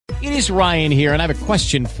It is Ryan here, and I have a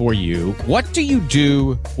question for you. What do you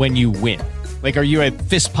do when you win? Like, are you a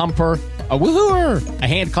fist pumper, a woo-hooer, a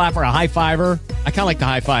hand clapper, a high-fiver? I kind of like the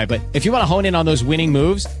high-five, but if you want to hone in on those winning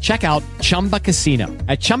moves, check out Chumba Casino.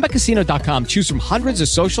 At ChumbaCasino.com, choose from hundreds of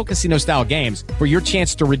social casino-style games for your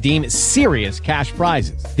chance to redeem serious cash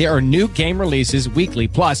prizes. There are new game releases weekly,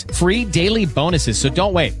 plus free daily bonuses, so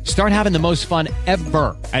don't wait. Start having the most fun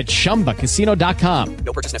ever at ChumbaCasino.com.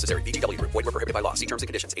 No purchase necessary. VGW Group. Void where prohibited by law. See terms and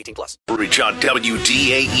conditions. 18+. Coverage on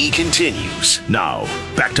WDAE continues. Now,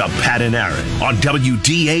 back to Pat and Aaron on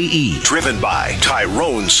WDAE. Driven by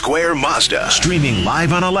Tyrone Square Mazda. Streaming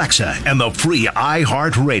live on Alexa and the free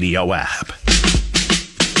iHeartRadio app.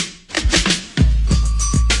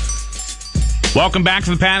 Welcome back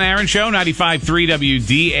to the Pat and Aaron Show, 95.3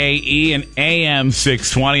 WDAE and AM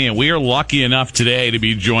 620. And we are lucky enough today to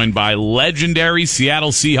be joined by legendary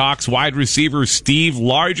Seattle Seahawks wide receiver Steve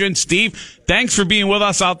Largent. Steve, thanks for being with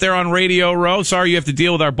us out there on Radio Row. Sorry you have to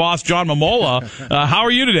deal with our boss, John Momola. How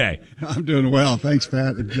are you today? I'm doing well. Thanks,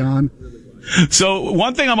 Pat and John. So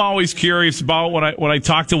one thing I'm always curious about when I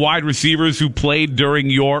talk to wide receivers who played during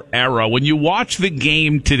your era, when you watch the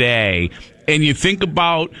game today and you think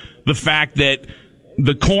about the fact that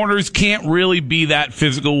the corners can't really be that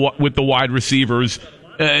physical with the wide receivers.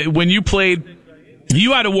 When you played,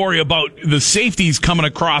 you had to worry about the safeties coming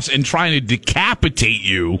across and trying to decapitate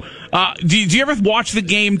you. Do you ever watch the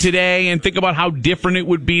game today and think about how different it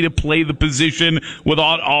would be to play the position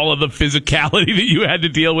without all of the physicality that you had to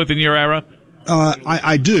deal with in your era?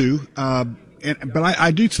 I do. But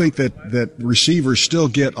I do think that receivers still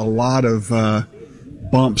get a lot of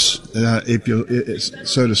bumps, if you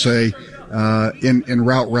so to say, in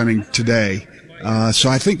route running today. So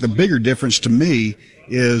I think the bigger difference to me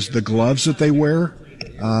is the gloves that they wear.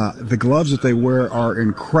 The gloves that they wear are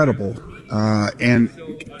incredible, and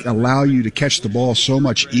allow you to catch the ball so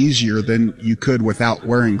much easier than you could without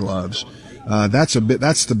wearing gloves. That's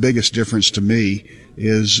the biggest difference to me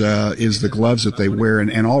is the gloves that they wear,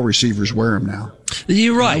 and all receivers wear them now.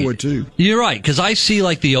 You're right. I would too. You're right, because I see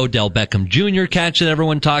like the Odell Beckham Jr. catch that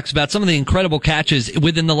everyone talks about, some of the incredible catches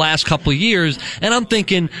within the last couple of years, and I'm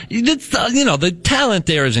thinking, the talent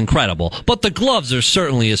there is incredible, but the gloves are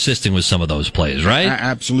certainly assisting with some of those plays, right?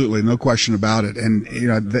 Absolutely, no question about it. And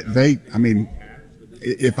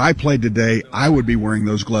if I played today, I would be wearing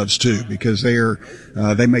those gloves too, because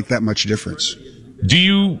they make that much difference. Do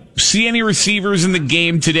you see any receivers in the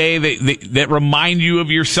game today that remind you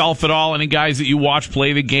of yourself at all? Any guys that you watch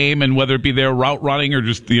play the game, and whether it be their route running or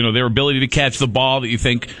just their ability to catch the ball, that you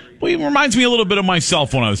think, well, it reminds me a little bit of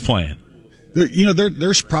myself when I was playing?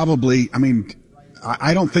 There's probably,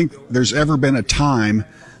 I don't think there's ever been a time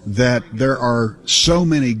that there are so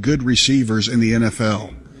many good receivers in the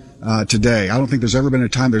NFL. Today, I don't think there's ever been a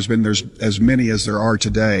time there's as many as there are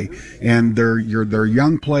today, and they're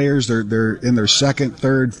young players. They're in their second,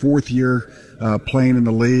 third, fourth year playing in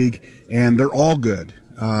the league, and they're all good.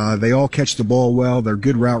 They all catch the ball well. They're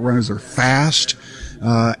good route runners. They're fast.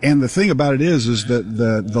 And the thing about it is that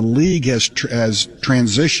the league has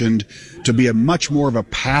transitioned to be a much more of a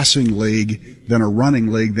passing league than a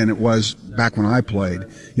running league than it was back when I played.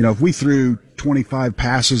 If we threw 25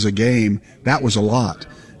 passes a game, that was a lot.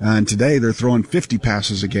 And today they're throwing 50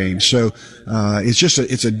 passes a game. So,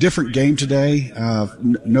 it's a different game today.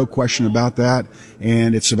 No question about that.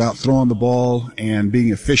 And it's about throwing the ball and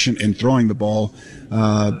being efficient in throwing the ball.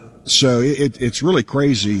 So it's really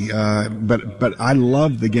crazy. But I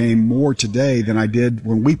love the game more today than I did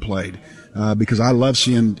when we played. Because I love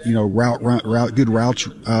seeing, good routes,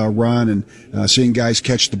 run and, seeing guys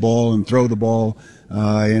catch the ball and throw the ball.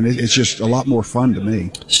 And it's just a lot more fun to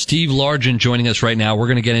me. Steve Largent joining us right now. We're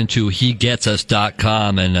going to get into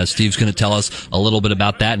HeGetsUs.com, and Steve's going to tell us a little bit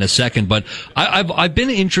about that in a second. But I've been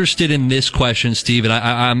interested in this question, Steve, and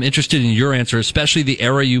I'm interested in your answer, especially the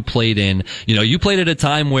era you played in. You played at a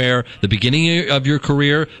time where the beginning of your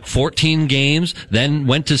career, 14 games, then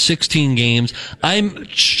went to 16 games. I'm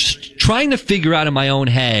trying to figure out in my own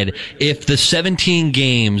head if the 17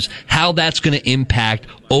 games, how that's going to impact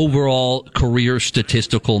overall career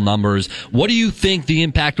statistical numbers. What do you think the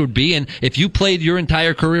impact would be? And if you played your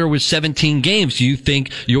entire career with 17 games, do you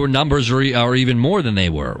think your numbers are even more than they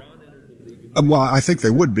were? Well, I think they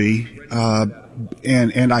would be.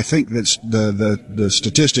 And I think that the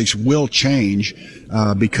statistics will change,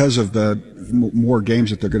 because of the more games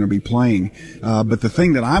that they're going to be playing. But the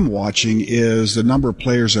thing that I'm watching is the number of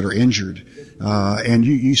players that are injured. And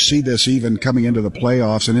you see this even coming into the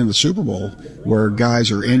playoffs and in the Super Bowl, where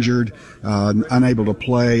guys are injured, unable to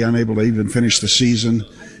play, unable to even finish the season.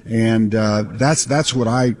 And that's what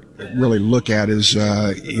I really look at is,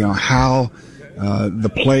 how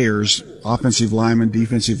the players, offensive linemen,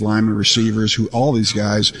 defensive linemen, receivers, all these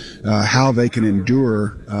guys, how they can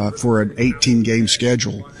endure for an 18-game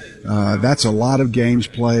schedule. That's a lot of games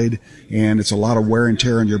played, and it's a lot of wear and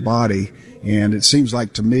tear on your body. And it seems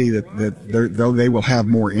like to me that though they will have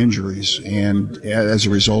more injuries, and as a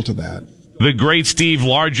result of that. The great Steve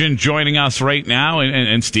Largent joining us right now.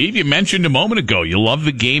 And Steve, you mentioned a moment ago, you love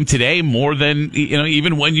the game today more than,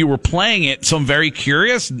 even when you were playing it. So I'm very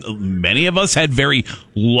curious. Many of us had very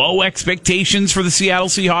low expectations for the Seattle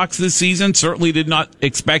Seahawks this season. Certainly did not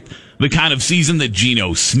expect the kind of season that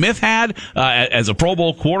Geno Smith had as a Pro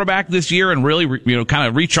Bowl quarterback this year, and really, kind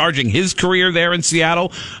of recharging his career there in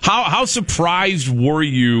Seattle. How surprised were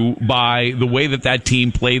you by the way that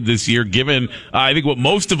team played this year, given I think what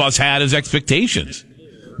most of us had as expectations?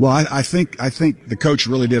 Well, I think the coach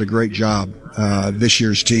really did a great job this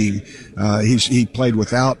year's team. He played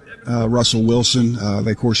without Russell Wilson.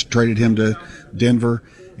 They of course traded him to Denver,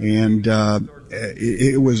 and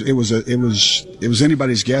it was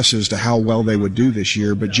anybody's guess as to how well they would do this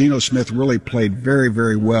year. But Geno Smith really played very,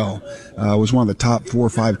 very well. Was one of the top 4 or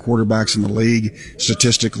 5 quarterbacks in the league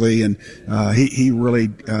statistically, and he really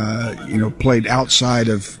played outside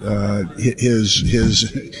of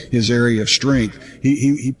his area of strength.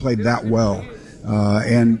 He played that well.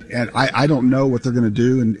 And I don't know what they're going to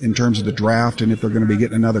do in terms of the draft, and if they're going to be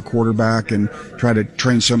getting another quarterback and try to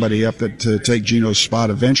train somebody up to take Geno's spot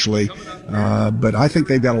eventually. But I think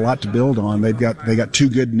they've got a lot to build on. They got 2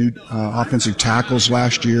 good new offensive tackles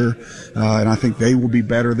last year, and I think they will be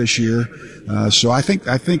better this year. So I think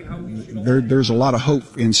there's a lot of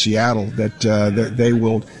hope in Seattle that they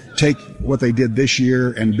will take what they did this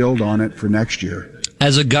year and build on it for next year.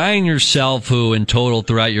 As a guy in yourself who in total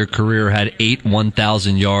throughout your career had 8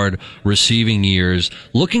 1,000-yard receiving years,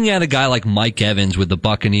 looking at a guy like Mike Evans with the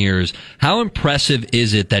Buccaneers, how impressive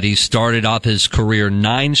is it that he started off his career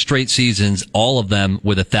 9 straight seasons, all of them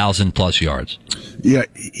with 1,000+ yards? Yeah,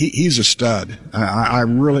 he's a stud. I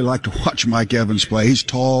really like to watch Mike Evans play. He's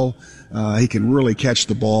tall. He can really catch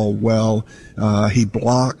the ball well. He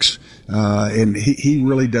blocks. And he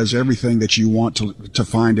really does everything that you want to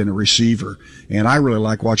find in a receiver. And I really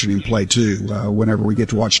like watching him play too, whenever we get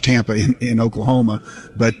to watch Tampa in Oklahoma.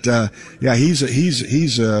 But, yeah, he's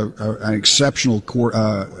an exceptional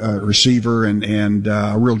receiver and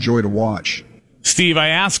a real joy to watch. Steve, I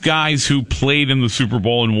ask guys who played in the Super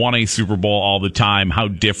Bowl and won a Super Bowl all the time how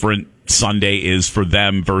different Sunday is for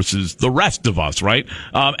them versus the rest of us, right?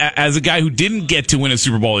 As a guy who didn't get to win a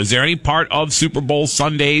Super Bowl, is there any part of Super Bowl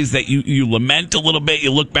Sundays that you lament a little bit?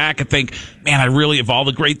 You look back and think, man, of all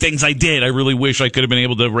the great things I did, I really wish I could have been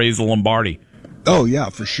able to raise the Lombardi. Oh yeah,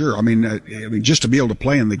 for sure. I mean, just to be able to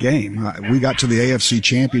play in the game. We got to the AFC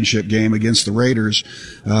Championship game against the Raiders,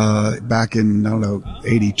 back in,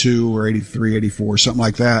 82 or 83, 84, something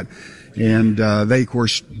like that. And, they of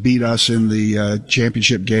course beat us in the,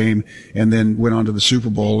 championship game and then went on to the Super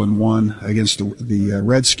Bowl and won against the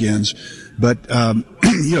Redskins. But,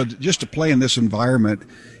 just to play in this environment,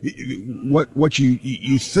 what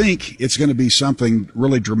you think it's going to be something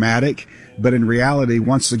really dramatic, but in reality,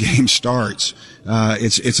 once the game starts,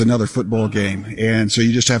 it's another football game. And so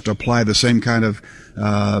you just have to apply the same kind of,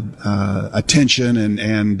 attention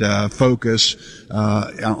and focus,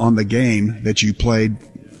 on the game that you played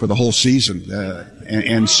for the whole season.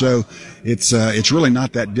 And so it's really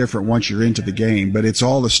not that different once you're into the game, but it's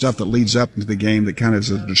all the stuff that leads up into the game that kind of is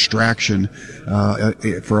a distraction,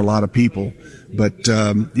 for a lot of people. But,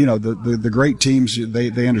 the great teams,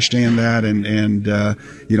 they understand that. And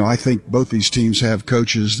I think both these teams have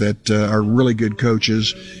coaches that, are really good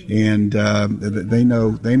coaches, and, they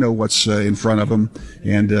know what's, in front of them,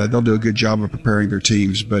 and, they'll do a good job of preparing their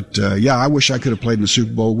teams. But, I wish I could have played in the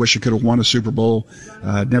Super Bowl. Wish I could have won a Super Bowl.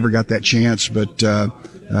 Never got that chance, but,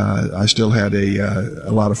 I still had a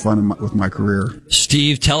lot of fun with my career.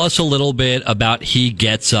 Steve, tell us a little bit about He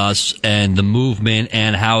Gets Us and the movement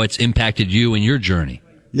and how it's impacted you in your journey.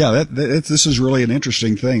 Yeah, this is really an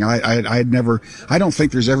interesting thing. I don't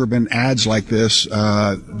think there's ever been ads like this,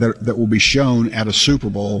 that will be shown at a Super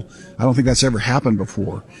Bowl. I don't think that's ever happened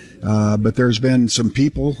before. But there's been some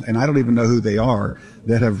people, and I don't even know who they are,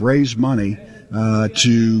 that have raised money,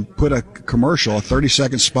 to put a commercial, a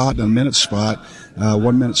 30-second spot and a minute spot,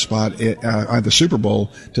 1 minute spot at the Super Bowl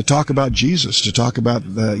to talk about Jesus, to talk about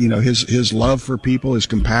his love for people, his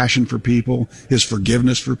compassion for people, his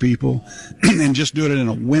forgiveness for people, and just do it in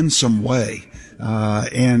a winsome way.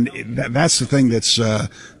 And that's the thing that's the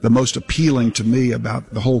most appealing to me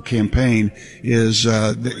about the whole campaign is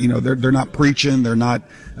they're not preaching, they're not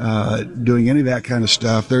doing any of that kind of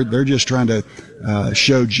stuff. They're just trying to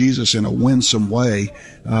show Jesus in a winsome way.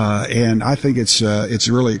 And I think it's a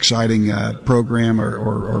really exciting program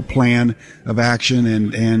or plan of action,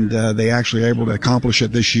 and they actually are able to accomplish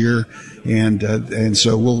it this year. And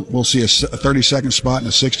so we'll see a 30-second spot and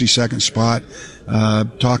a 60-second spot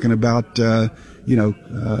talking about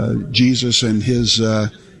Jesus and his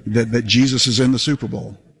that Jesus is in the Super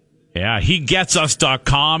Bowl. Yeah,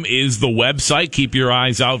 HeGetsUs.com is the website. Keep your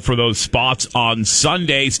eyes out for those spots on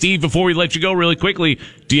Sunday. Steve, before we let you go really quickly,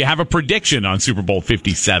 do you have a prediction on Super Bowl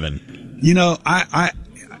 57?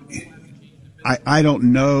 I don't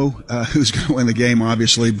know who's going to win the game,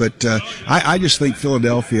 obviously, but I just think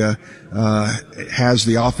Philadelphia has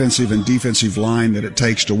the offensive and defensive line that it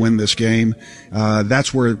takes to win this game.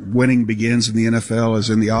 That's where winning begins in the NFL,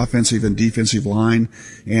 is in the offensive and defensive line,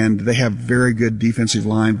 and they have very good defensive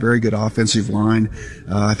line, very good offensive line.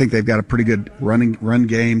 I think they've got a pretty good run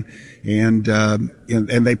game, and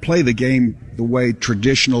they play the game the way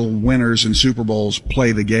traditional winners in Super Bowls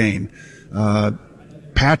play the game.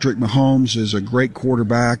 Patrick Mahomes is a great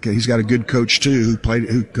quarterback. He's got a good coach too,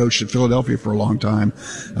 who coached at Philadelphia for a long time.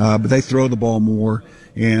 But they throw the ball more,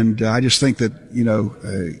 and I just think that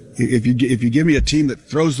if you give me a team that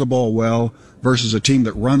throws the ball well versus a team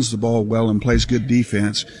that runs the ball well and plays good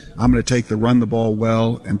defense, I'm going to take the run the ball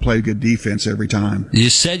well and play good defense every time.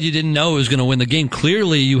 You said you didn't know who was going to win the game.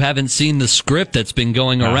 Clearly, you haven't seen the script that's been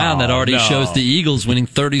going around that already shows the Eagles winning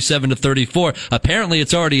 37-34. Apparently,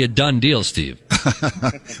 it's already a done deal, Steve.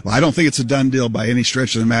 Well, I don't think it's a done deal by any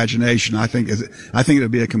stretch of the imagination. I think it'll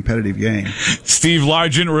be a competitive game. Steve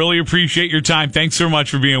Largent, really appreciate your time. Thanks so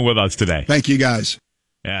much for being with us today. Thank you, guys.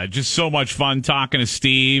 Yeah, just so much fun talking to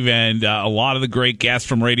Steve and a lot of the great guests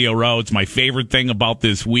from Radio Row. It's my favorite thing about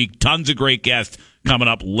this week. Tons of great guests coming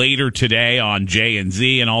up later today on J and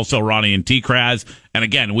Z, and also Ronnie and T-Kraz. And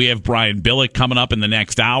again, we have Brian Billick coming up in the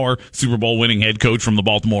next hour, Super Bowl winning head coach from the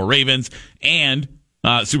Baltimore Ravens, and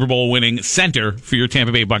Super Bowl winning center for your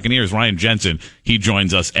Tampa Bay Buccaneers, Ryan Jensen. He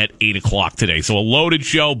joins us at 8 o'clock today. So a loaded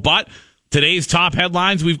show, but today's top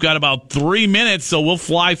headlines, we've got about 3 minutes, so we'll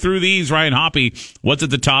fly through these. Ryan Hoppy, what's at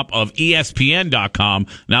the top of ESPN.com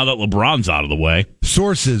now that LeBron's out of the way?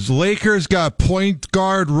 Sources, Lakers got point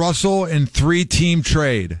guard Russell in 3-team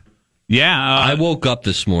trade. Yeah. I woke up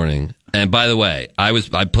this morning, and by the way,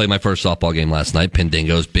 I played my first softball game last night.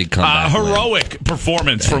 Pendingos, big comeback. Heroic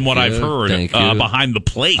performance from what I've heard behind the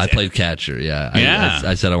plate. I played catcher, yeah. Yeah.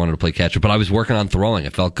 I said I wanted to play catcher, but I was working on throwing.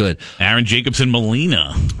 It felt good. Aaron Jacobson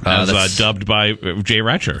Molina, as dubbed by Jay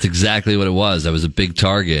Retcher. That's exactly what it was. I was a big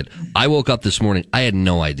target. I woke up this morning. I had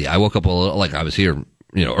no idea. I woke up a little, like I was here,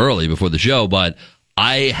 early before the show, but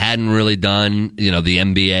I hadn't really done, the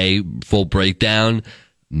NBA full breakdown.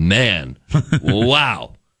 Man,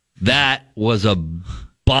 wow. That was a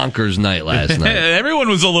bonkers night last night. Everyone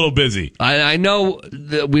was a little busy. I know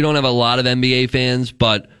that we don't have a lot of NBA fans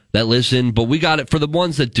that listen, but we got it for the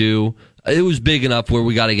ones that do. It was big enough where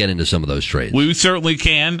we got to get into some of those trades. We certainly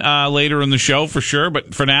can later in the show for sure.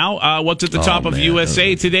 But for now, what's at the top of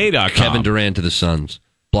USAtoday.com? Kevin Durant to the Suns.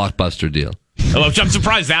 Blockbuster deal. I'm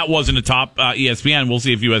surprised that wasn't a top ESPN. We'll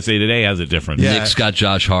see if USA Today has it different. Yeah. Knicks got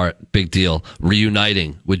Josh Hart. Big deal.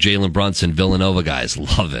 Reuniting with Jalen Brunson. Villanova guys.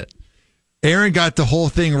 Love it. Aaron got the whole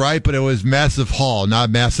thing right, but it was massive haul, not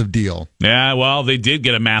massive deal. Yeah, well, they did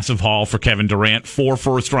get a massive haul for Kevin Durant. 4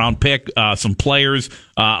 first-round pick, some players,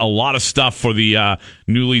 a lot of stuff for the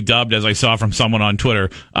newly dubbed, as I saw from someone on Twitter,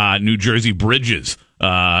 New Jersey Bridges,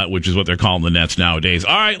 which is what they're calling the Nets nowadays.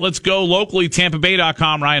 All right, let's go locally.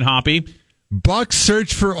 TampaBay.com, Ryan Hoppy. Bucs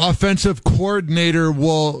search for offensive coordinator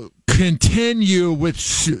will continue with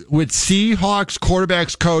Seahawks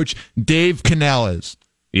quarterbacks coach Dave Canales.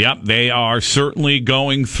 Yep, they are certainly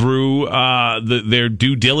going through their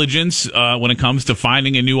due diligence when it comes to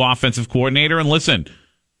finding a new offensive coordinator. And listen,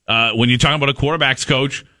 when you're talking about a quarterbacks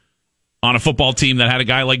coach on a football team that had a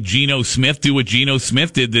guy like Geno Smith do what Geno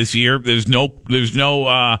Smith did this year, there's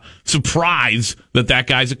no surprise that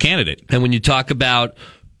guy's a candidate. And when you talk about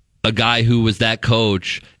a guy who was that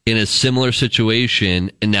coach in a similar situation,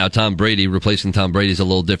 and now Tom Brady, replacing Tom Brady is a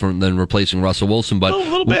little different than replacing Russell Wilson, but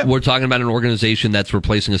we're talking about an organization that's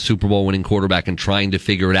replacing a Super Bowl winning quarterback and trying to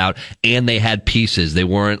figure it out, and they had pieces. They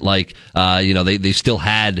weren't like, they still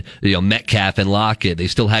had, Metcalf and Lockett. They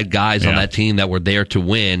still had guys on that team that were there to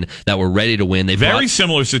win, that were ready to win. Very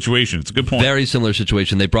similar situation. It's a good point. Very similar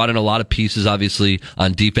situation. They brought in a lot of pieces, obviously,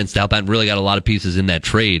 on defense to help out, and really got a lot of pieces in that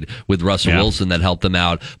trade with Russell Wilson that helped them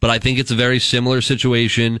out. But I think it's a very similar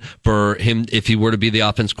situation question for him, if he were to be the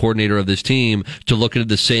offense coordinator of this team, to look at it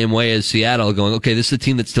the same way as Seattle, going, okay, this is a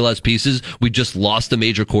team that still has pieces. We just lost a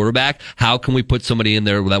major quarterback. How can we put somebody in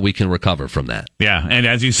there that we can recover from that? Yeah, and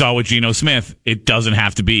as you saw with Geno Smith, it doesn't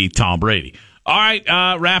have to be Tom Brady. All right,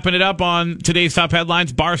 wrapping it up on today's top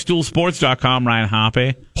headlines, BarstoolSports.com, Ryan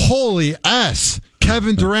Hoppe. Holy S.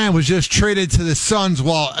 Kevin Durant was just traded to the Suns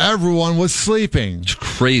while everyone was sleeping. It's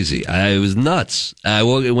crazy. It was nuts.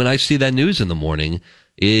 When I see that news in the morning,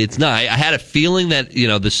 it's not. I had a feeling that,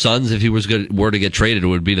 the Suns, if he were to get traded, it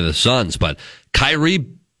would be to the Suns. But Kyrie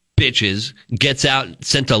bitches gets out,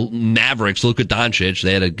 sent to Mavericks. Luka Doncic,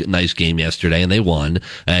 they had a nice game yesterday and they won,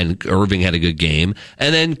 and Irving had a good game,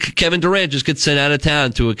 and then Kevin Durant just gets sent out of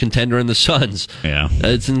town to a contender in the Suns. Yeah,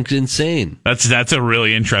 it's insane. That's a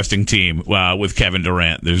really interesting team with Kevin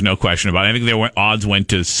Durant. There's no question about it. I think their odds went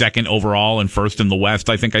to second overall and first in the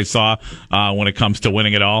West. I think I saw when it comes to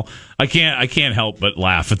winning it all. I can't help but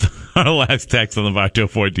laugh at our last text on the Bartow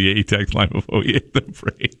 4DA text line before we hit the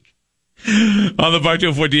break. On the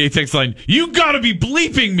Bartow 4DA text line, you gotta be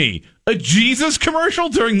bleeping me! A Jesus commercial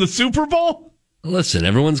during the Super Bowl? Listen,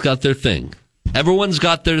 everyone's got their thing. Everyone's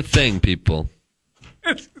got their thing, people.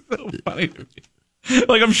 It's so funny to me.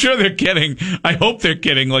 Like, I'm sure they're kidding. I hope they're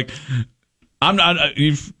kidding. Like, I'm not,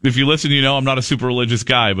 if you listen, I'm not a super religious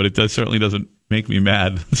guy, but it certainly doesn't make me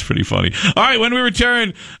mad. It's pretty funny. All right, when we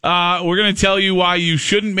return, we're going to tell you why you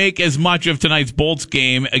shouldn't make as much of tonight's Bolts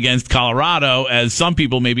game against Colorado as some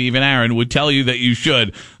people, maybe even Aaron, would tell you that you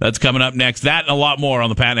should. That's coming up next. That and a lot more on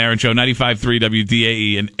the Pat and Aaron Show, 95.3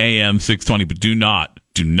 WDAE and AM 620. But do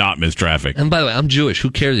not miss traffic. And by the way, I'm Jewish.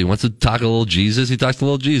 Who cares? He wants to talk a little Jesus. He talks a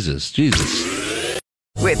little Jesus. Jesus.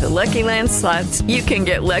 With the Lucky Land Slots, you can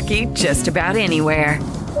get lucky just about anywhere.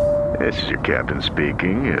 This is your captain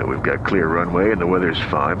speaking. We've got clear runway and the weather's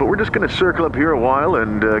fine, but we're just going to circle up here a while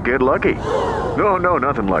and get lucky. No,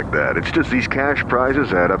 nothing like that. It's just these cash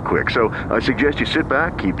prizes add up quick. So I suggest you sit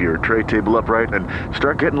back, keep your tray table upright, and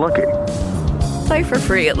start getting lucky. Play for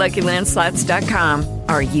free at LuckyLandSlots.com.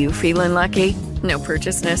 Are you feeling lucky? No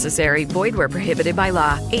purchase necessary. Void where prohibited by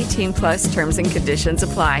law. 18+ terms and conditions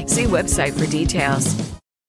apply. See website for details.